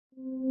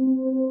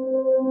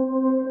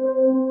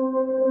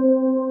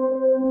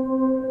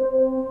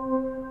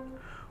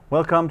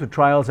Welcome to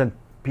Trials and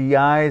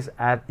PIs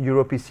at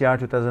EuroPCR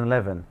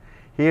 2011.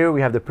 Here we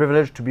have the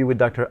privilege to be with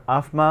Dr.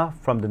 Hofma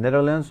from the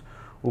Netherlands,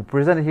 who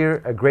presented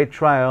here a great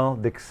trial,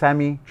 the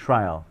XAMI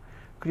trial.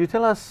 Could you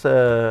tell us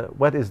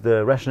what is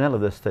the rationale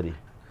of this study?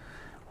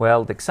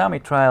 Well, the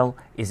XAMI trial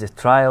is a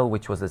trial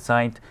which was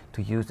designed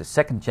to use the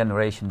second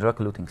generation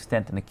drug-eluting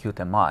stent in acute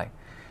MI,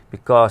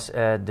 because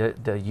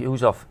the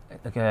use of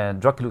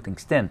drug-eluting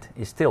stent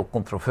is still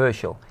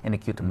controversial in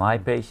acute MI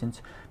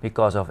patients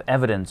because of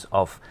evidence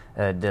of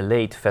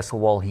delayed vessel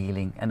wall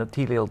healing,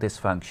 endothelial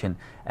dysfunction,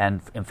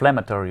 and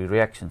inflammatory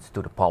reactions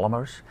to the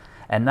polymers.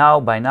 And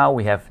by now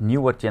we have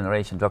newer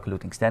generation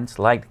drug-eluting stents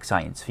like the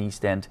XAMI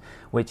stent,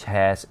 which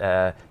has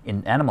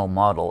in animal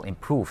model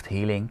improved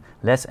healing,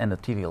 less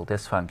endothelial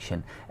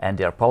dysfunction, and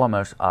their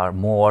polymers are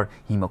more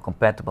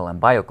hemocompatible and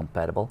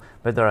biocompatible.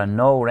 But there are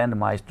no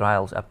randomized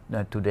trials up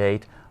to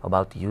date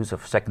about the use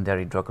of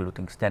secondary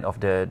drug-eluting stent of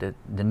the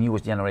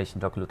newest generation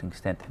drug-eluting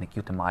stent in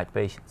acute MI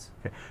patients.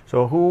 Okay.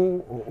 So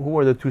who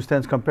were the two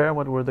stents compared?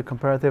 What were the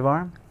comparative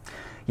arm?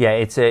 Yeah,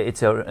 it's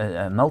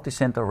a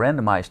multi-center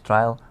randomized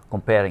trial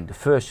comparing the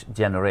first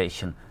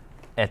generation,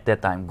 at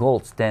that time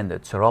gold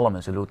standard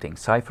sirolimus-eluting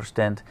cipher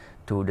stent,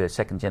 to the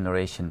second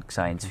generation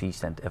XAMI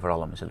stent,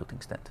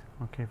 everolimus-eluting stent.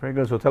 Okay, very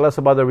good. So tell us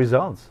about the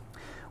results.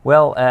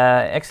 Well,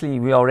 actually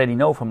we already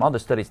know from other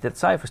studies that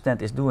cipher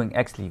stent is doing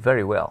actually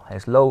very well,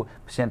 has low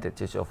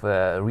percentages of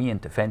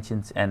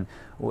re-interventions, and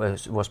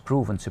was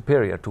proven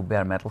superior to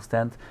bare metal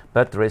stent,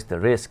 but there is the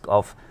risk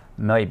of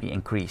maybe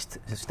increased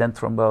stent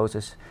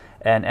thrombosis.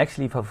 And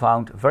actually we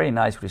found very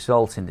nice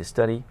results in this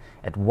study.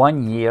 At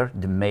 1 year,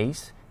 the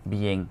MACE,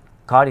 being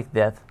cardiac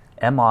death,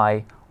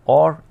 MI,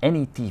 or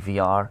any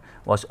TVR,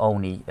 was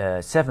only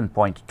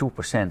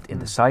 7.2% in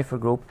the cipher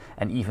group,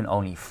 and even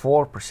only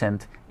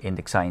 4% in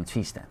the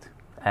XAMI stent.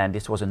 And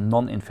this was a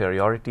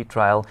non-inferiority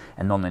trial,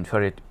 and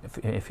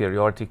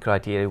non-inferiority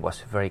criteria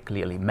was very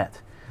clearly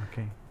met.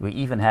 Okay. We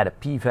even had a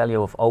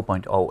p-value of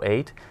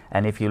 0.08,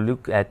 and if you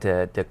look at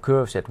the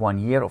curves at 1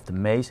 year of the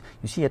MACE,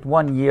 you see at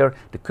 1 year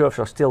the curves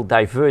are still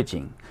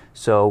diverging,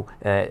 so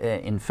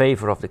in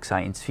favor of the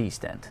XAMI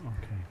stent.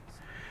 Okay.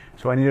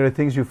 So any other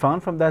things you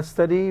found from that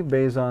study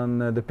based on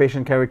the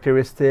patient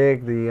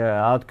characteristic, the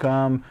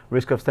outcome,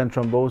 risk of stent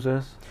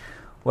thrombosis?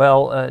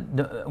 Well,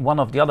 one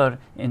of the other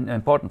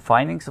important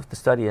findings of the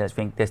study, I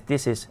think, that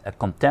this is a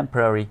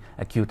contemporary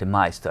acute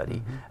MI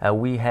study. Mm-hmm.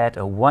 We had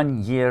a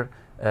 1 year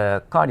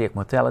cardiac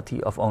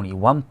mortality of only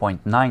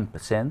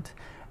 1.9%,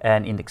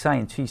 and in the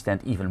XAMI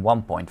stent even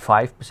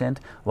 1.5%,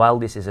 while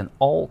this is an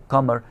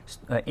all-comer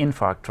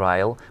infarct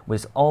trial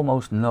with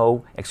almost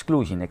no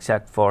exclusion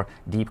except for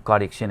deep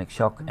cardiac ischemic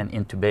shock and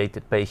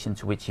intubated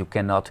patients, which you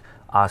cannot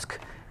ask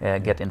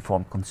get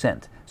informed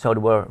consent. So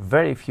there were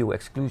very few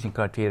exclusion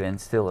criteria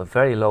and still a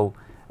very low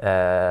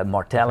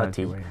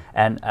mortality.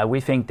 And we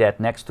think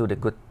that next to the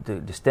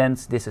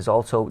stents, this is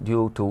also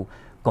due to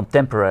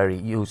contemporary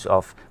use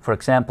of, for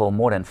example,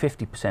 more than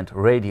 50%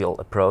 radial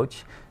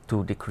approach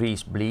to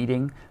decrease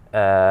bleeding.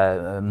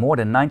 More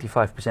than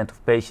 95%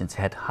 of patients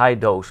had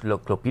high-dose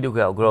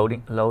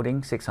clopidogrel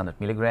loading, 600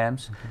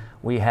 milligrams. Okay.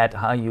 We had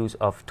high use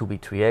of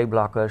 2B3A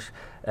blockers,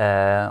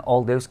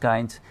 all those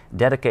kinds.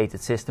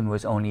 Dedicated system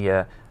was only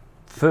a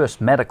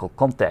first medical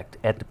contact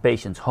at the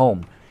patient's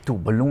home to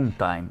balloon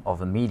time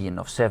of a median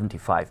of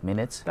 75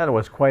 minutes. That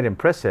was quite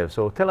impressive.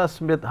 So tell us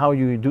a bit how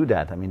you do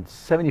that. I mean,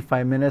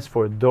 75 minutes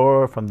for a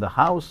door from the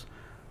house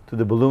to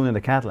the balloon in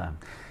the cath lab.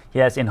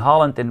 Yes, in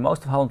Holland, in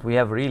most of Holland, we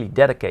have a really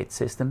dedicated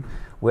system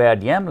where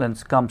the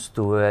ambulance comes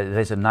to,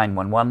 there's a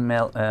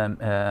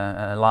 911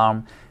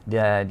 alarm,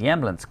 the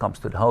ambulance comes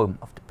to the home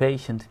of the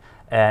patient,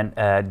 and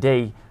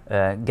they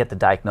get the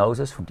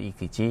diagnosis from the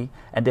EKG,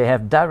 and they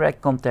have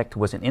direct contact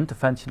with an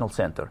interventional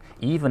center.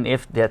 Even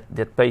if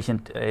that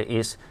patient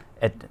is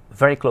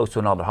very close to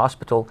another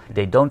hospital,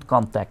 they don't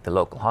contact the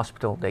local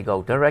hospital, they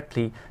go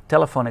directly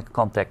telephonic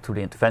contact to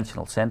the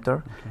interventional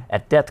center. Okay.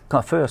 At that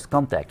first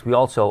contact, we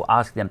also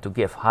ask them to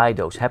give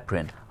high-dose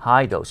heparin,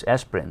 high-dose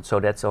aspirin, so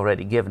that's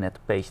already given at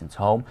the patient's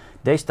home.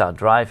 They start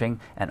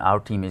driving, and our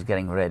team is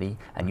getting ready,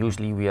 and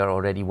usually we are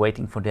already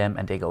waiting for them,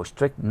 and they go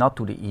not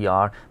to the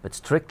ER, but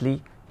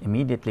strictly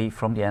immediately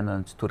from the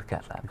ambulance to the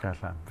cath lab.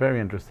 Cath lab. Very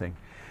interesting.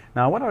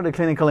 Now, what are the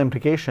clinical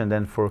implications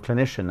then for a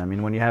clinician? I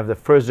mean, when you have the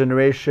first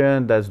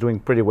generation that's doing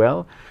pretty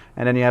well,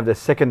 and then you have the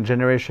second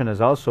generation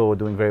is also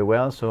doing very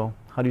well, so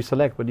how do you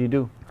select? What do you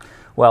do?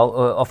 Well,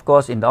 of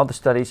course, in the other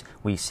studies,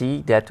 we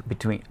see that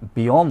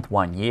beyond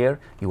 1 year,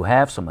 you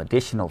have some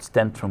additional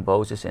stent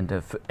thrombosis in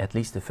at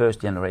least the first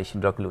generation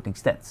drug-eluting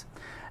stents.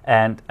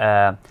 And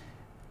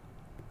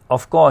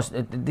of course,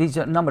 these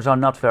numbers are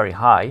not very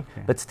high,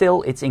 okay, but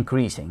still it's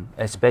increasing,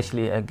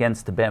 especially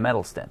against the bare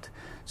metal stent.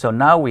 So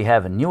now we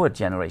have a newer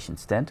generation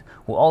stent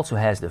who also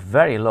has the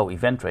very low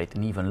event rate,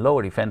 and even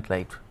lower event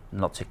rate,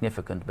 not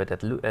significant, but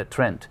at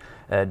trend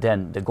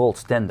than the gold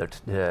standard,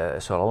 the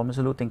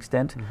sirolimus-eluting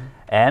stent. Mm-hmm.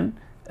 And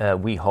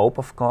we hope,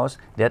 of course,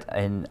 that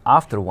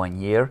after 1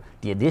 year,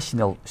 the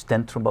additional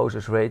stent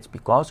thrombosis rates,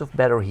 because of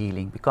better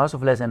healing, because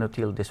of less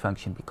endothelial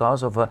dysfunction,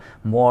 because of a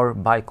more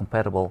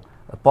biocompatible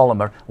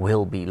polymer,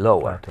 will be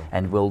lower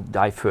and will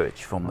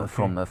diverge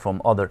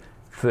from other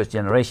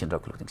first-generation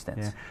drug-eluting stents.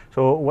 Yeah.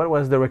 So what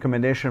was the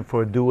recommendation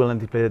for dual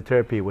antiplatelet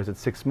therapy? Was it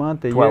 6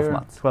 months, 12 year?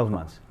 months. 12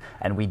 months.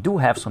 And we do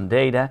have some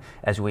data,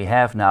 as we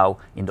have now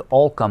in the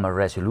all-comer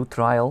Resolute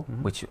trial,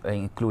 which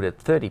included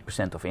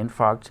 30% of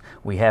infarcts.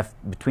 We have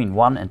between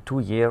 1 and 2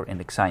 years in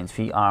the Science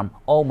V arm,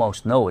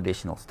 almost no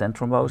additional stent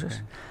thrombosis.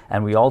 Okay.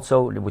 And we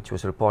also, which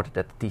was reported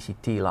at the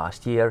TCT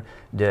last year,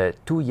 the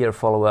 2-year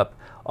follow-up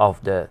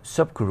of the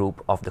subgroup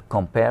of the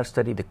COMPARE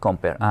study, the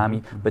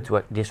COMPARE-XAMI,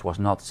 but this was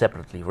not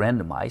separately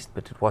randomized,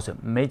 but it was a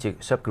major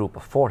subgroup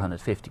of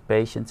 450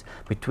 patients.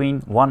 Between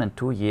 1 and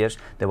 2 years,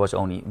 there was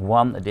only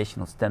 1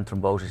 additional stent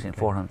thrombosis in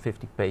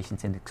 450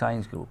 patients in the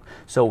science group.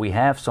 So we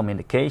have some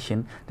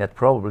indication that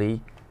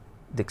probably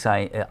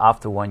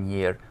after 1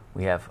 year,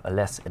 we have a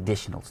less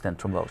additional stent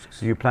thrombosis.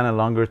 Do you plan a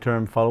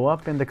longer-term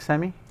follow-up in the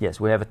XAMI? Yes,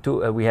 we have a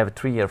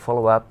 3-year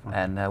follow-up,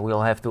 and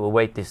we'll have to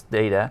await this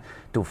data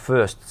to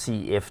first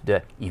see if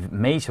the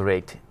MACE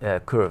rate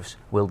curves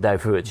will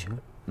diverge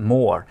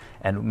more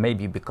and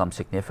maybe become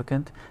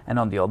significant, and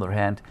on the other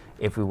hand,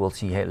 if we will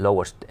see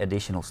lower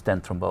additional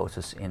stent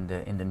thrombosis in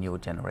the newer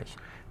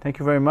generation. Thank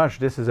you very much.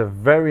 This is a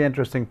very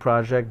interesting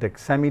project, the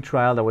XAMI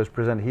trial that was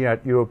presented here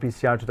at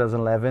EuroPCR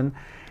 2011.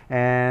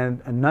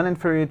 And a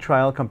non-inferiority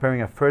trial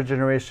comparing a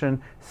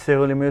first-generation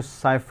sirolimus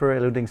cipher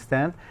eluting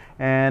stent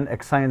and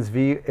a Science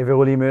V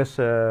everolimus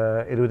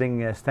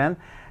eluting stent.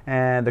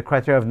 And the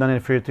criteria of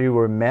non-inferiority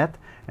were met,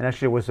 and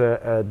actually it was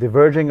a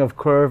diverging of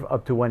curve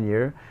up to 1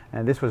 year.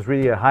 And this was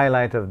really a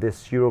highlight of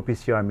this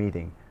EuroPCR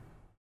meeting.